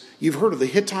East. You've heard of the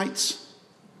Hittites?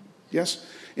 Yes?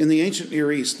 In the ancient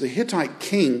Near East, the Hittite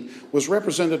king was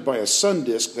represented by a sun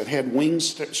disk that had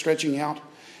wings stretching out,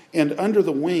 and under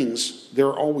the wings there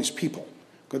are always people.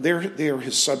 They are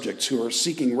his subjects who are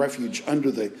seeking refuge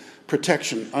under the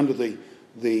protection, under the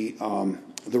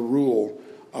rule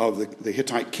of the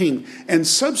Hittite king. And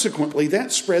subsequently,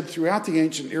 that spread throughout the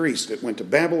ancient Near East. It went to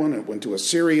Babylon, it went to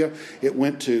Assyria, it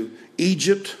went to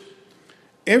Egypt.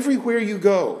 Everywhere you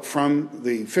go from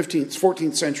the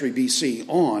 14th century BC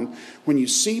on, when you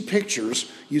see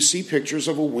pictures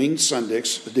of a winged sun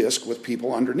disk with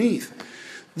people underneath.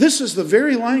 This is the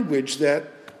very language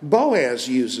that Boaz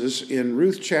uses in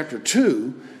Ruth chapter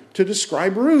 2 to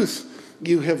describe Ruth.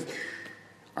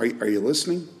 Are you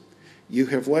listening? You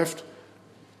have left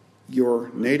your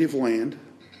native land,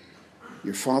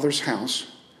 your father's house,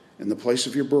 and the place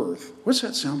of your birth. What's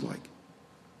that sound like?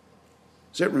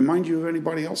 Does that remind you of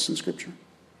anybody else in Scripture?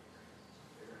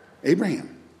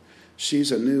 Abraham.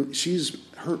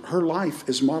 Her life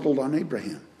is modeled on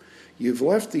Abraham. You've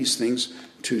left these things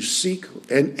to seek,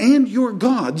 and your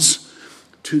gods,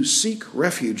 to seek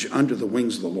refuge under the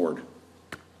wings of the Lord.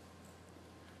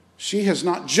 She has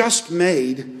not just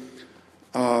made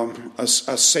a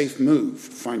safe move,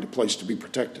 find a place to be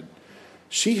protected.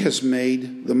 She has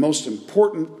made the most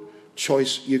important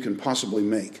choice you can possibly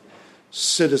make: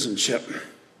 citizenship.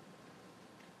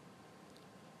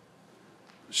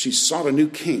 She sought a new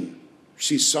king.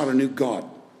 She sought a new God.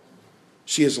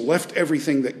 She has left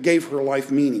everything that gave her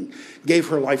life meaning, gave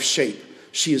her life shape.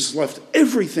 She has left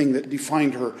everything that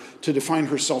defined her to define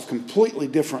herself completely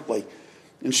differently.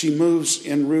 And she moves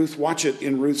in Ruth, watch it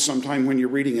in Ruth sometime when you're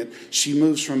reading it, she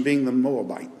moves from being the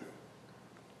Moabite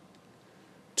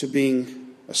to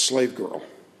being a slave girl,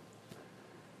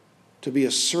 to be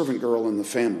a servant girl in the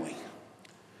family,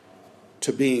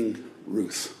 to being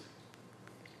Ruth.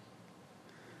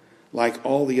 Like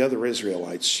all the other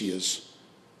Israelites, she is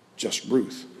just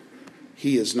Ruth.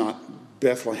 He is not he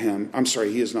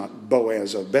is not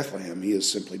Boaz of Bethlehem. He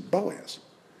is simply Boaz.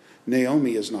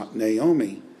 Naomi is not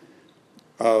Naomi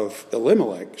of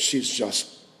Elimelech. She's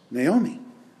just Naomi.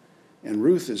 And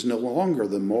Ruth is no longer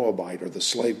the Moabite or the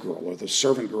slave girl or the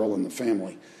servant girl in the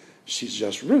family. She's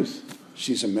just Ruth.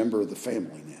 She's a member of the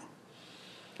family now.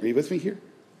 Are you with me here?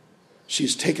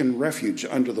 She's taken refuge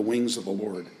under the wings of the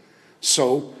Lord.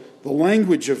 So the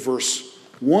language of verse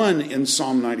 1 in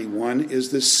Psalm 91 is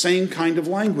this same kind of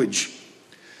language.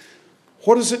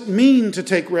 What does it mean to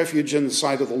take refuge in the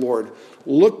sight of the Lord?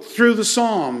 Look through the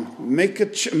psalm. Make a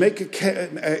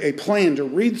plan to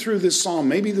read through this psalm,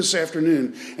 maybe this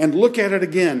afternoon, and look at it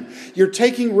again. You're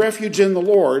taking refuge in the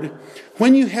Lord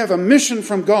when you have a mission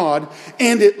from God,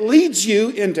 and it leads you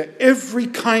into every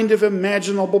kind of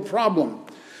imaginable problem.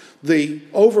 The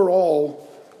overall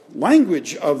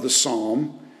language of the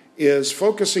psalm is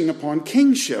focusing upon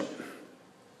kingship.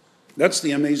 That's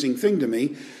the amazing thing to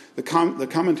me. The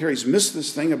commentaries miss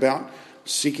this thing about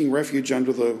seeking refuge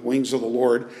under the wings of the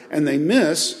Lord, and they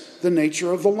miss the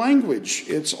nature of the language.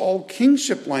 It's all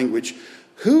kingship language.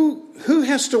 Who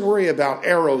has to worry about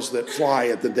arrows that fly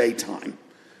at the daytime?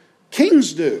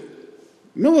 Kings do.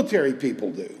 Military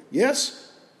people do.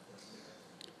 Yes?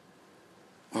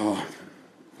 Who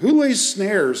lays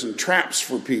snares and traps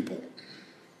for people?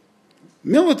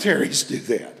 Militaries do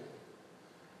that.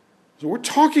 So we're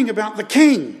talking about the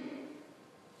king.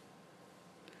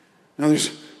 Now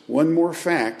there's one more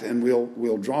fact, and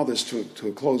we'll draw this to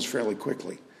a close fairly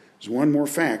quickly. There's one more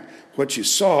fact. What you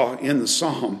saw in the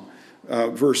Psalm,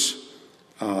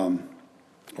 Psalm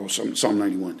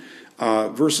 91,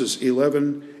 verses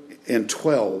 11 and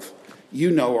 12,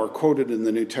 are quoted in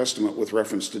the New Testament with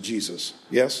reference to Jesus.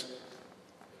 Yes?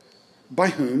 By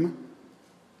whom?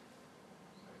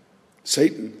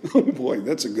 Satan. Oh boy,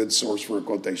 that's a good source for a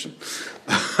quotation.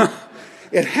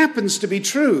 It happens to be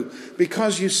true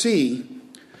because, you see,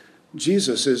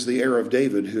 Jesus is the heir of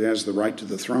David who has the right to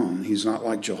the throne. He's not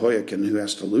like Jehoiakim who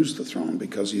has to lose the throne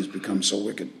because he's become so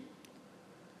wicked.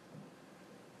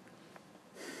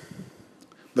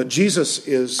 But Jesus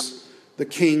is the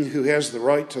king who has the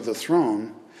right to the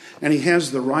throne, and he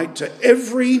has the right to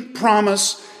every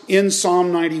promise in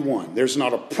Psalm 91. There's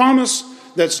not a promise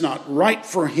that's not right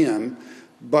for him,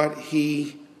 but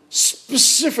he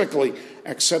specifically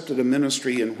accepted a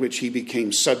ministry in which he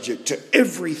became subject to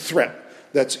every threat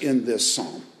that's in this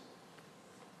psalm.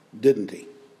 Didn't he?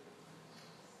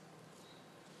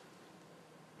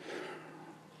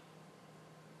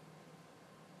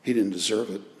 He didn't deserve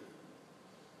it.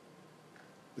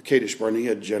 The Kadesh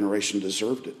Barnea generation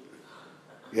deserved it.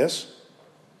 Yes?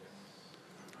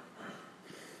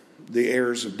 The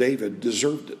heirs of David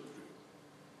deserved it.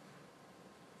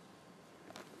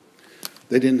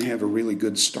 They didn't have a really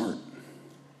good start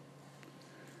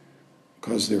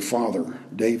because their father,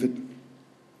 David,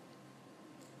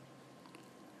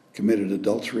 committed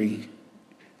adultery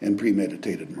and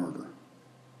premeditated murder.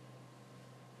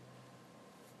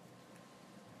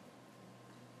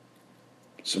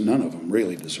 So none of them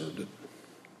really deserved it.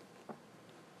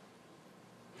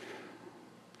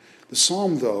 The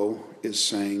psalm, though, is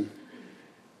saying,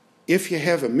 if you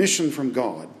have a mission from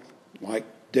God, like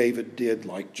David did,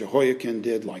 like Jehoiakim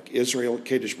did, like Israel at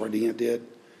Kadesh Barnea did,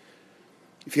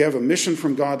 if you have a mission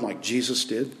from God like Jesus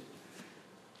did,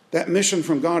 that mission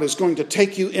from God is going to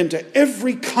take you into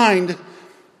every kind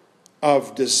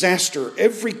of disaster,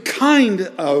 every kind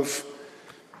of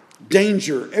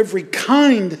danger, every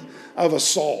kind of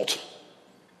assault.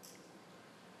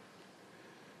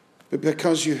 But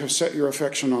because you have set your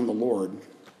affection on the Lord,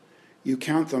 you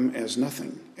count them as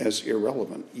nothing, as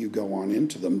irrelevant. You go on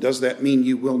into them. Does that mean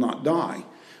you will not die?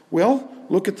 Well,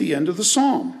 look at the end of the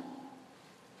psalm.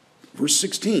 Verse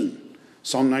 16,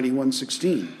 Psalm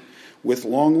 91:16. With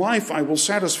long life I will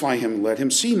satisfy him. Let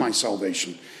him see my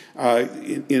salvation. Let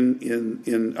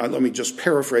me just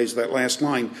paraphrase that last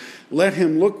line. Let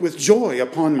him look with joy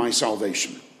upon my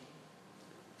salvation.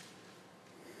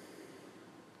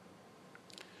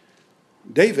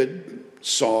 David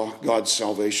saw God's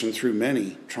salvation through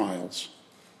many trials.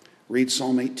 Read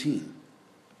Psalm 18.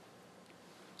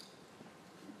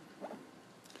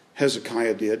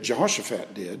 Hezekiah did.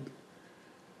 Jehoshaphat did.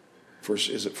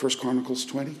 Is it 1 Chronicles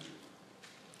 20?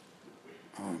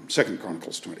 2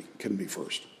 Chronicles 20. Couldn't be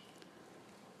first.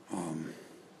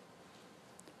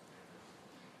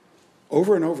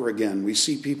 Over and over again, we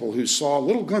see people who saw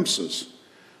little glimpses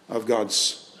of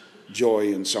God's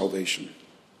joy and salvation.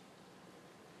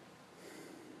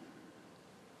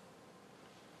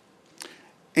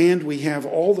 And we have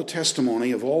all the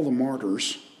testimony of all the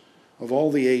martyrs of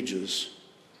all the ages.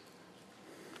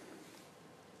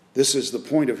 This is the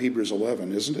point of Hebrews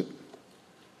 11, isn't it?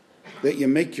 That you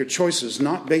make your choices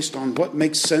not based on what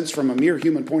makes sense from a mere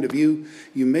human point of view.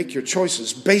 You make your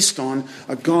choices based on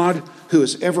a God who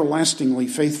is everlastingly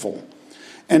faithful.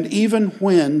 And even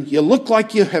when you look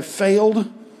like you have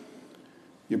failed,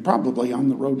 you're probably on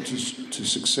the road to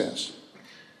success.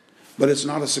 But it's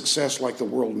not a success like the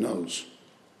world knows.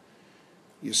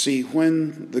 You see,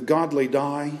 when the godly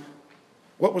die,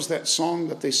 what was that song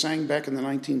that they sang back in the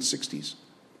 1960s?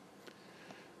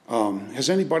 Has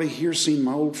anybody here seen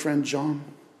my old friend John?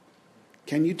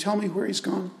 Can you tell me where he's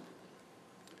gone?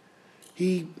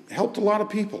 He helped a lot of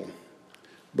people,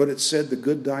 but it said the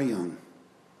good die young.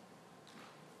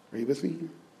 Are you with me?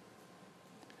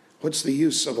 What's the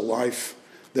use of a life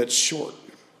that's short?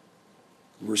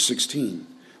 Verse 16,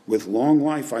 with long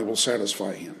life I will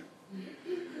satisfy him.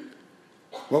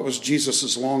 What was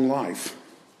Jesus' long life?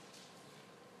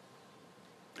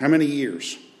 How many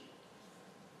years?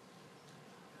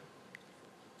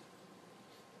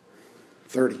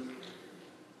 30.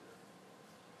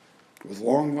 With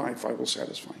long life I will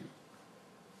satisfy him.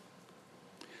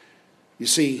 You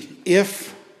see,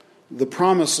 if the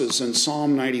promises in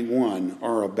Psalm 91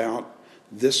 are about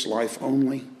this life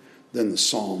only, then the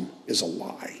psalm is a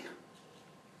lie.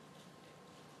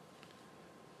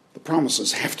 The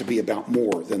promises have to be about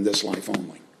more than this life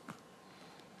only.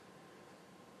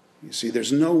 You see,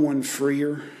 there's no one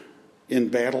freer in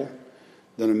battle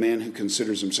than a man who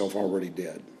considers himself already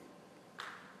dead.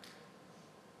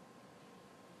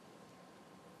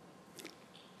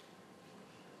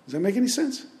 Does that make any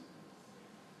sense?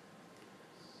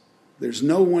 There's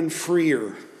no one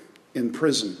freer in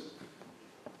prison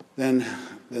than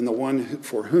the one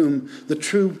for whom the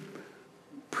true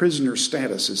prisoner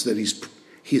status is that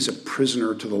he's a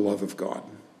prisoner to the love of God.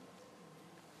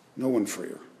 No one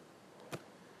freer.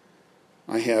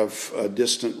 I have a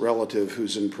distant relative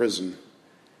who's in prison.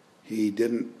 He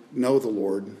didn't know the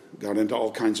Lord, got into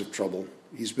all kinds of trouble.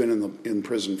 He's been in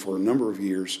prison for a number of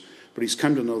years, but he's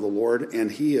come to know the Lord, and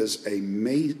he is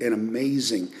an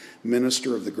amazing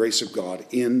minister of the grace of God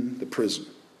in the prison.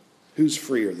 Who's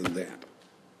freer than that?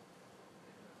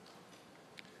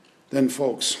 Then,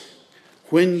 folks,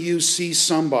 when you see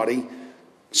somebody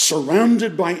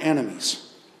surrounded by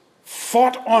enemies,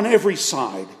 fought on every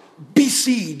side,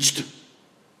 besieged,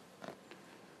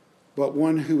 but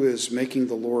one who is making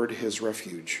the Lord his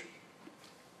refuge,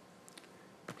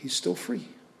 he's still free.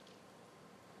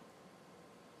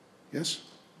 Yes?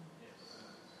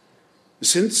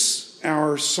 Since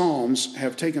our Psalms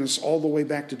have taken us all the way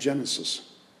back to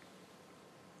Genesis,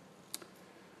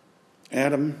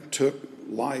 Adam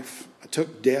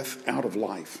took death out of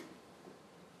life.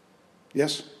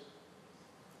 Yes?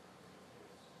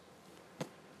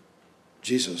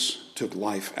 Jesus took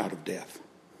life out of death.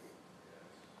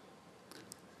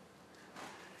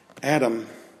 Adam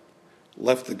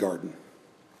left the garden,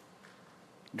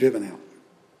 driven out.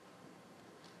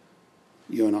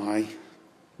 You and I,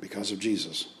 because of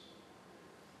Jesus,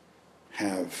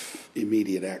 have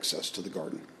immediate access to the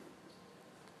garden.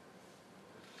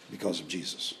 Because of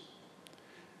Jesus.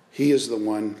 He is the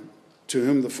one to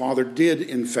whom the Father did,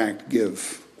 in fact,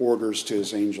 give orders to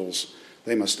his angels.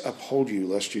 They must uphold you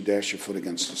lest you dash your foot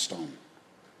against a stone.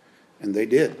 And they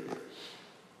did.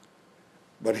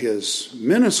 But his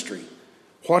ministry,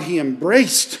 what he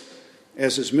embraced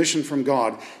as his mission from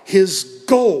God, his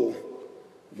goal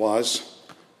was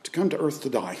to come to earth to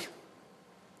die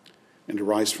and to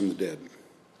rise from the dead.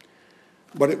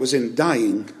 But it was in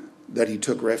dying that he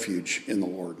took refuge in the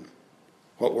Lord.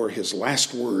 What were his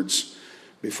last words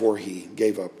before he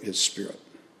gave up his spirit?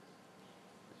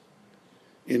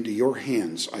 Into your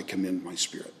hands I commend my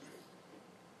spirit.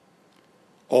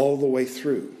 All the way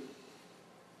through,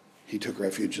 he took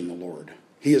refuge in the Lord.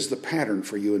 He is the pattern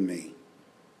for you and me.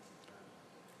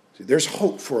 See, there's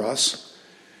hope for us.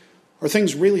 Are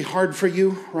things really hard for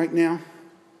you right now?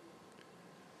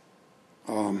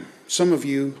 Some of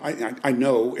you, I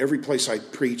know every place I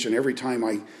preach and every time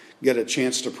I get a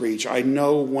chance to preach, I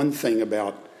know one thing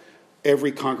about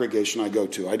every congregation I go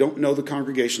to. I don't know the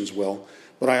congregations well,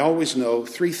 but I always know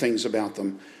three things about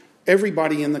them.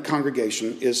 Everybody in the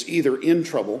congregation is either in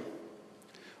trouble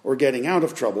or getting out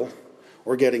of trouble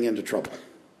or getting into trouble.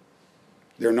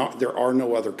 There are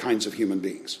no other kinds of human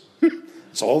beings.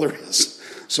 That's all there is.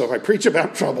 So if I preach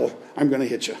about trouble, I'm going to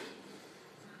hit you.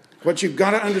 What you've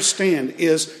got to understand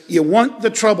is you want the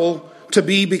trouble to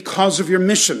be because of your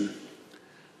mission,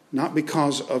 not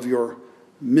because of your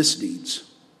misdeeds.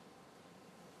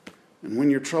 And when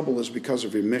your trouble is because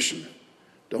of your mission,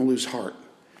 don't lose heart.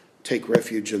 Take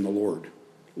refuge in the Lord.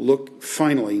 Look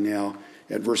finally now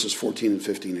at verses 14 and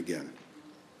 15 again.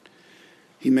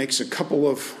 He makes a couple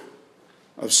of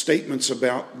statements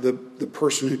about the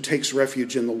person who takes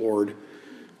refuge in the Lord.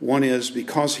 One is,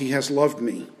 because he has loved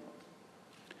me.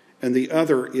 And the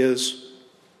other is,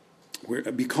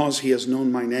 because he has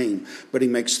known my name. But he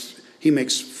makes,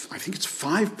 I think it's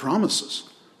 5 promises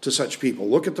to such people.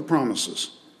 Look at the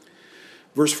promises.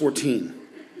 Verse 14.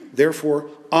 Therefore,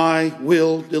 I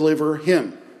will deliver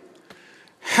him.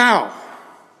 How?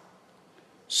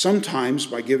 Sometimes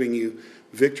by giving you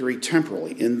victory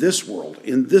temporally, in this world,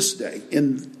 in this day,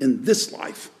 in this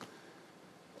life.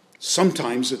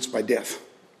 Sometimes it's by death,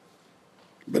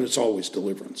 but it's always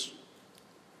deliverance.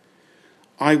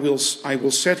 I will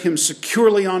set him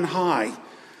securely on high.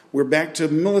 We're back to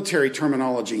military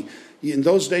terminology. In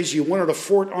those days, you wanted a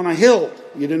fort on a hill.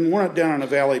 You didn't want it down in a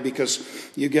valley because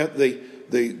you get the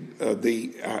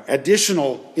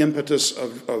additional impetus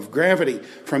of gravity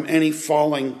from any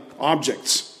falling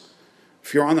objects.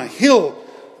 If you're on a hill,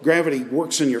 gravity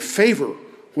works in your favor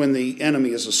when the enemy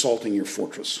is assaulting your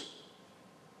fortress.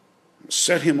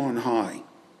 Set him on high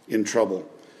in trouble.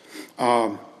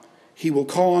 He will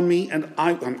call on me, and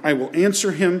I will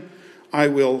answer him. I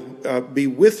will be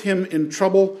with him in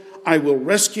trouble. I will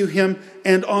rescue him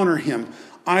and honor him.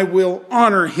 I will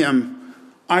honor him.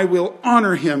 I will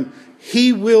honor him.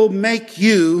 He will make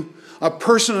you a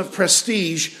person of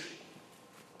prestige,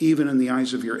 even in the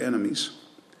eyes of your enemies.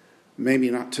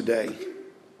 Maybe not today.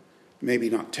 Maybe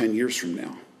not 10 years from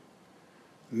now.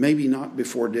 Maybe not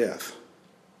before death.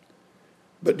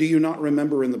 But do you not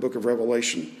remember in the book of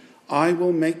Revelation, I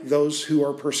will make those who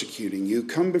are persecuting you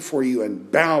come before you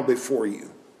and bow before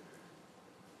you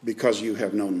because you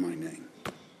have known my name.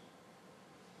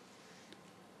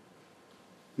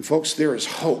 And folks, there is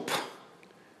hope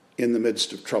in the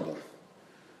midst of trouble.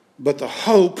 But the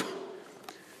hope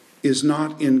is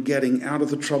not in getting out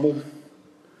of the trouble.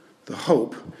 The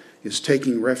hope is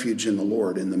taking refuge in the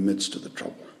Lord in the midst of the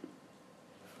trouble.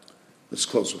 Let's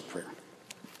close with prayer.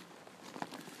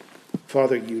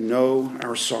 Father, you know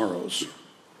our sorrows.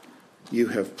 You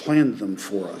have planned them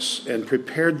for us and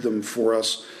prepared them for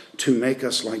us to make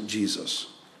us like Jesus.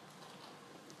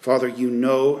 Father, you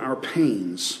know our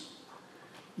pains.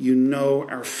 You know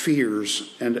our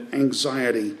fears and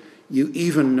anxiety. You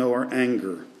even know our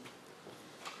anger.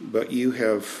 But you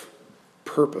have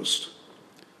purposed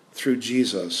through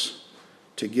Jesus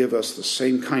to give us the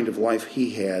same kind of life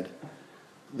he had,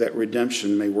 that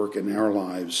redemption may work in our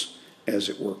lives as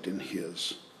it worked in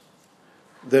his.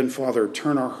 Then, Father,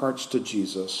 turn our hearts to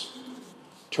Jesus.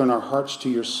 Turn our hearts to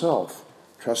yourself,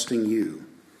 trusting you.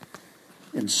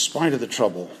 In spite of the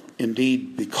trouble,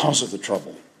 indeed because of the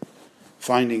trouble,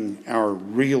 finding our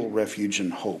real refuge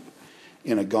and hope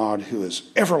in a God who is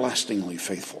everlastingly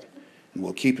faithful and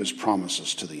will keep his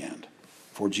promises to the end.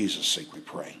 For Jesus' sake we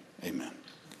pray. Amen.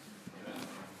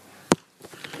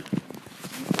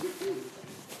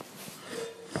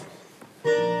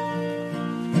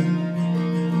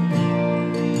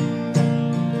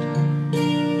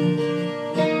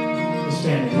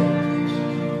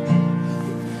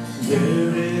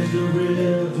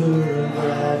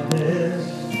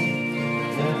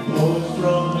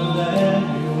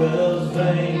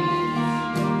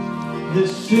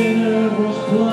 This sinner